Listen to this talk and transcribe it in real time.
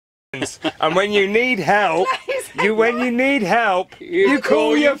friends. And when you need help, you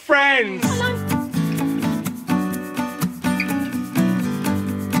call your friends.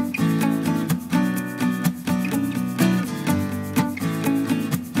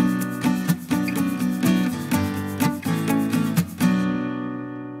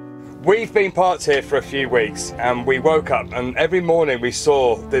 We've been parked here for a few weeks and we woke up and every morning we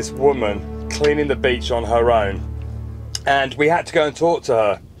saw this woman cleaning the beach on her own, and we had to go and talk to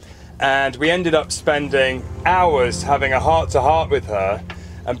her, and we ended up spending hours having a heart-to-heart with her.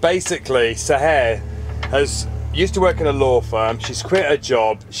 And basically Seher used to work in a law firm, she's quit her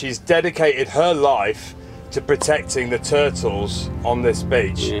job, she's dedicated her life to protecting the turtles on this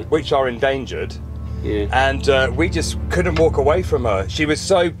beach, which are endangered. And we just couldn't walk away from her. She was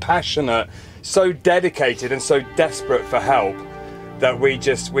so passionate, so dedicated and so desperate for help that we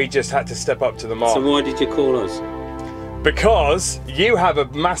just had to step up to the mark. So why did you call us? Because you have a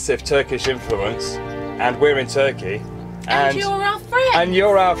massive Turkish influence and we're in Turkey. And you're our friends. And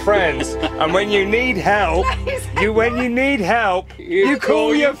you're our friends. And when you need help, you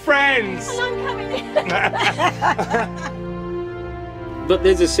call your friends. And I'm coming in. But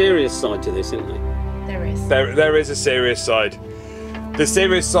there's a serious side to this, isn't there? There is. There is a serious side. The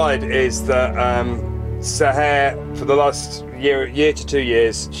serious side is that Seher, for the last year to 2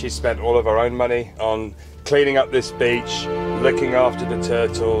 years, she spent all of her own money on cleaning up this beach, looking after the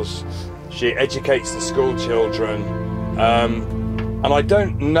turtles. She educates the school children. And I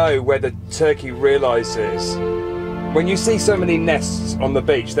don't know whether Turkey realises, when you see so many nests on the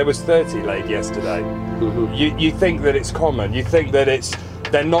beach, there was 30 laid yesterday. You think that it's common, you think that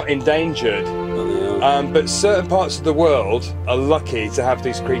they're not endangered. But certain parts of the world are lucky to have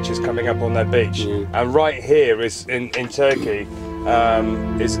these creatures coming up on their beach, and right here is in Turkey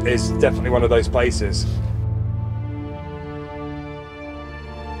is definitely one of those places.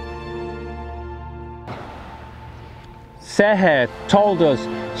 Seher told us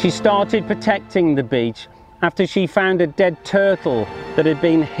she started protecting the beach after she found a dead turtle that had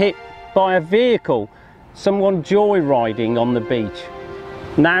been hit by a vehicle, someone joyriding on the beach.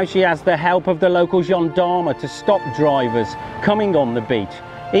 Now she has the help of the local gendarme to stop drivers coming on the beach.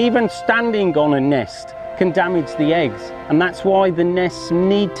 Even standing on a nest can damage the eggs, and that's why the nests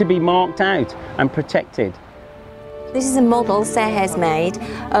need to be marked out and protected. This is a model Seher's made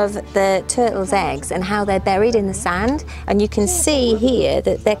of the turtle's eggs and how they're buried in the sand, and you can see here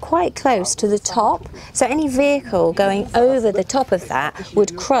that they're quite close to the top, so any vehicle going over the top of that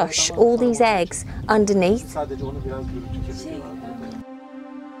would crush all these eggs underneath.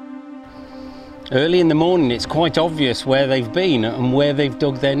 Early in the morning it's quite obvious where they've been and where they've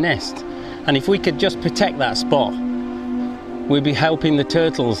dug their nest, and if we could just protect that spot, we'd be helping the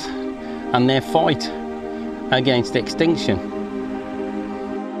turtles and their fight against extinction.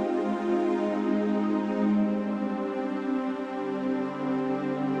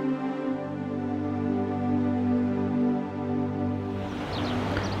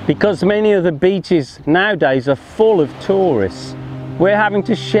 Because many of the beaches nowadays are full of tourists, we're having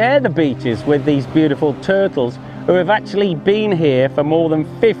to share the beaches with these beautiful turtles who have actually been here for more than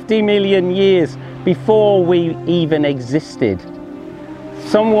 50 million years before we even existed.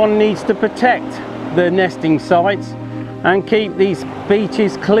 Someone needs to protect the nesting sites and keep these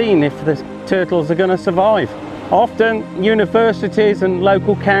beaches clean if the turtles are going to survive. Often universities and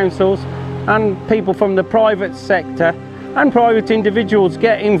local councils and people from the private sector and private individuals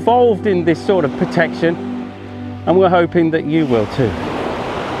get involved in this sort of protection, and we're hoping that you will too.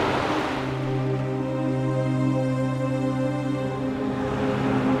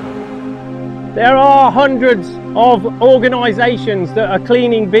 There are hundreds of organisations that are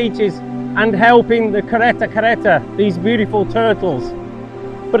cleaning beaches and helping the Caretta Caretta, these beautiful turtles.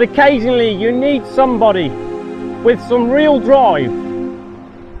 But occasionally you need somebody with some real drive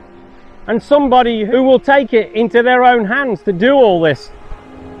and somebody who will take it into their own hands to do all this.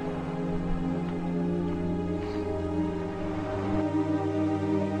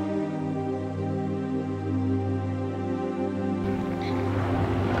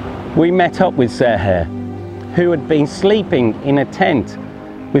 We met up with Seher, who had been sleeping in a tent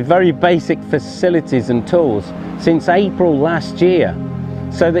with very basic facilities and tools since April last year,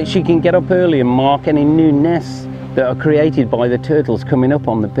 so that she can get up early and mark any new nests that are created by the turtles coming up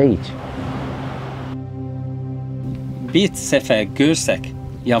on the beach. Bir sefer görsek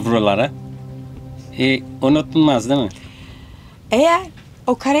yavruları unutulmaz değil mi? Eğer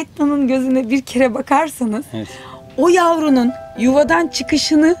o Caretta'nın gözüne bir kere bakarsanız, Evet. o yavrunun yuvadan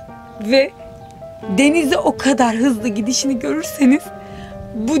çıkışını ve denize o kadar hızlı gidişini görürseniz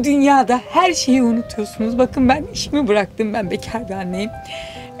bu dünyada her şeyi unutuyorsunuz. Bakın ben işimi bıraktım, ben bekar bir anneyim.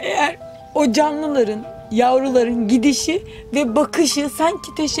 Eğer o canlıların, yavruların gidişi ve bakışı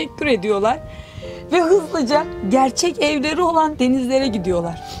sanki teşekkür ediyorlar ve hızlıca gerçek evleri olan denizlere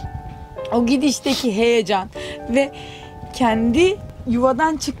gidiyorlar. O gidişteki heyecan ve kendi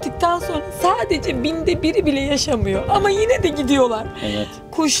yuvadan çıktıktan sonra sadece 1/1000'i bile yaşamıyor ama yine de gidiyorlar. Evet.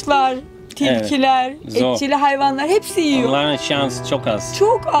 Kuşlar, tilkiler, Zor. etçili hayvanlar hepsi yiyor. Onların şansı çok az.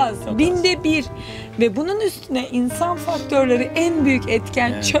 Çok az. Çok 1/1000. Ve bunun üstüne insan faktörleri en büyük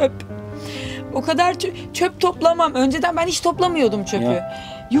etken Evet. çöp. O kadar çöp toplamam. Önceden ben hiç toplamıyordum çöpü. Ya.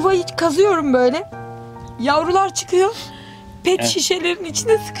 Yuvayı kazıyorum böyle. Yavrular çıkıyor. Pet Evet. şişelerin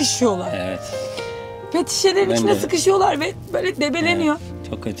içine sıkışıyorlar. Evet. Pet şişelerin Ben içine de. sıkışıyorlar ve böyle debeleniyor. Evet.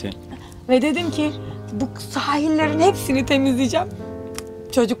 Çok kötü. Ve dedim ki bu sahillerin hepsini temizleyeceğim.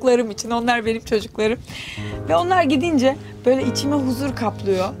 Çocuklarım için. Onlar benim çocuklarım. Ve onlar gidince böyle içime huzur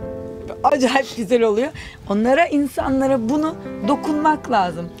kaplıyor. Acayip güzel oluyor. Onlara, insanlara bunu dokunmak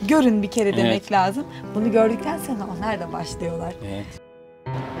lazım. Görün bir kere demek Evet. lazım. Bunu gördükten sonra onlar da başlıyorlar. Evet.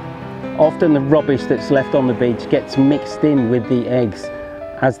 Often the rubbish that's left on the beach gets mixed in with the eggs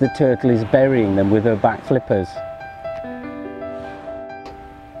as the turtle is burying them with her back flippers.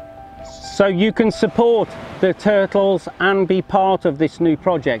 So you can support the turtles and be part of this new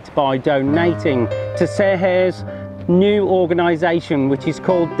project by donating to Seher's new organisation, which is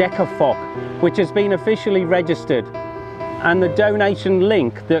called Decafok, which has been officially registered. And the donation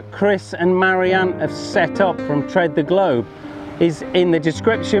link that Chris and Marianne have set up from Tread the Globe is in the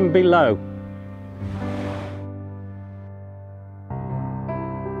description below.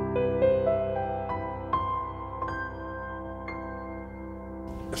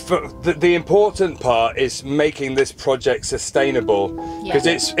 The important part is making this project sustainable,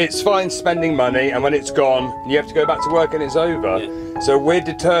 because it's fine spending money, and when it's gone you have to go back to work and it's over. So we're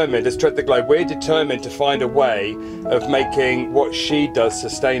determined, as Tread the Globe, we're determined to find a way of making what she does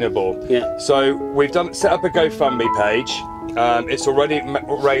sustainable. So we've set up a GoFundMe page. It's already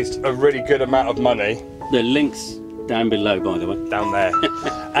raised a really good amount of money. The link's down below, by the way. Down there.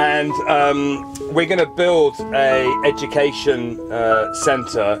 And we're going to build a education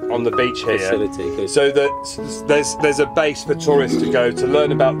centre on the beach here, Facility, good. so that there's a base for tourists to go to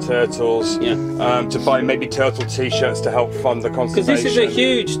learn about turtles, to buy maybe turtle t-shirts to help fund the Because conservation. this is a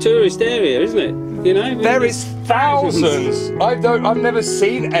huge tourist area, isn't it? You know, There is thousands. I've never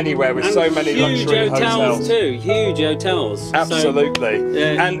seen anywhere with and so many huge luxury hotels too. Huge hotels. Absolutely.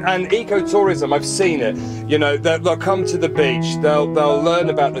 yeah. And ecotourism, I've seen it. You know, they'll come to the beach, they'll learn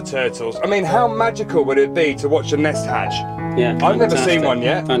about the turtles. I mean, how magical would it be to watch a nest hatch? Yeah, I've never seen fantastic. one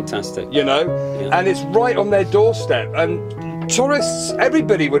yet. Fantastic. You know, and it's right on their doorstep. And tourists,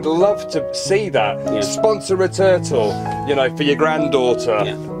 everybody would love to see that. Sponsor a turtle, you know, for your granddaughter.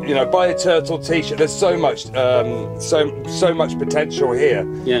 You know, buy a turtle t-shirt. There's so much, so much potential here.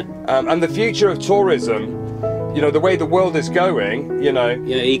 And the future of tourism, you know, the way the world is going, you know,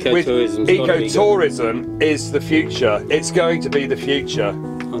 ecotourism is the future. It's going to be the future.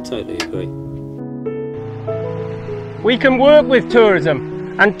 I totally agree. We can work with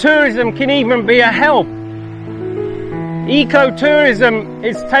tourism, and tourism can even be a help. Ecotourism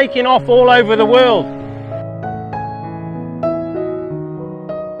is taking off all over the world.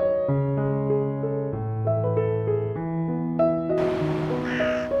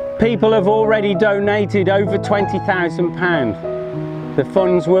 People have already donated over £20,000. The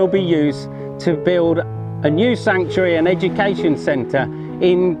funds will be used to build a new sanctuary and education centre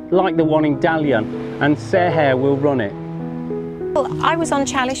like the one in Dalian, and Seher will run it. Well, I was on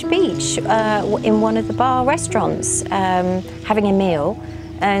Chalish Beach in one of the bar restaurants having a meal,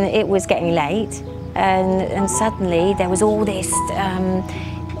 and it was getting late, and suddenly there was all this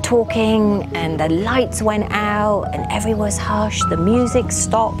talking, and the lights went out and everyone was hushed, the music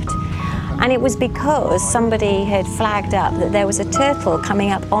stopped, and it was because somebody had flagged up that there was a turtle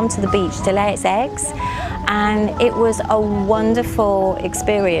coming up onto the beach to lay its eggs. And it was a wonderful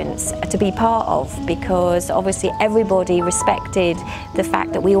experience to be part of, because obviously everybody respected the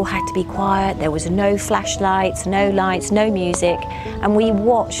fact that we all had to be quiet. There was no flashlights, no lights, no music, and we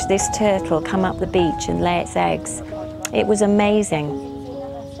watched this turtle come up the beach and lay its eggs. It was amazing.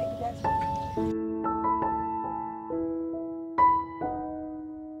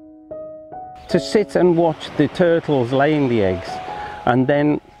 To sit and watch the turtles laying the eggs, and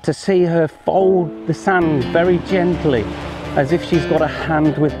then to see her fold the sand very gently as if she's got a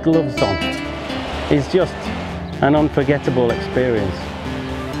hand with gloves on is just an unforgettable experience.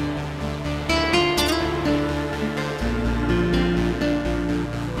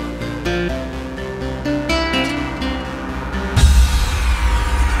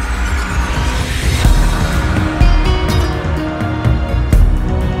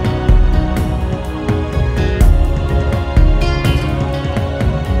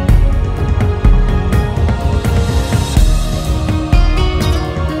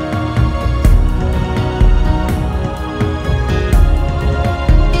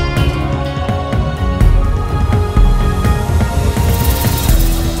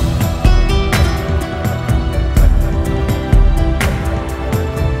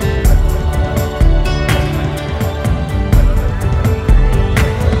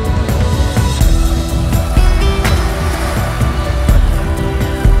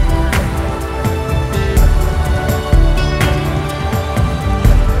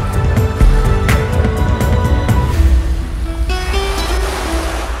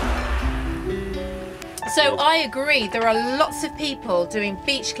 So I agree, there are lots of people doing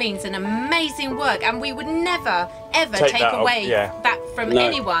beach cleans and amazing work, and we would never ever take that off, away yeah. that from No.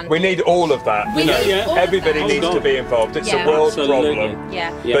 anyone. We need all of that. We you know. need all of Everybody that. needs Oh, to God. be involved. It's Yeah. a world Absolutely. problem.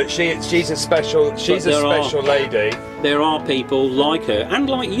 Yeah. Yeah. But she's a special lady. There are people like her and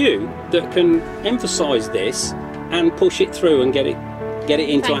like you that can emphasise this and push it through and get it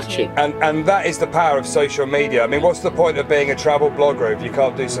into Thank action. you. And that is the power of social media. I mean, what's the point of being a travel blogger if you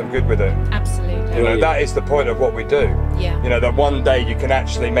can't do some good with it? Absolutely. You know, that is the point of what we do. Yeah. You know, that one day you can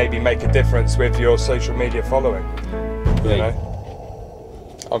actually maybe make a difference with your social media following. You Great. know?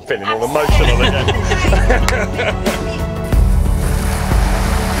 I'm feeling all emotional again.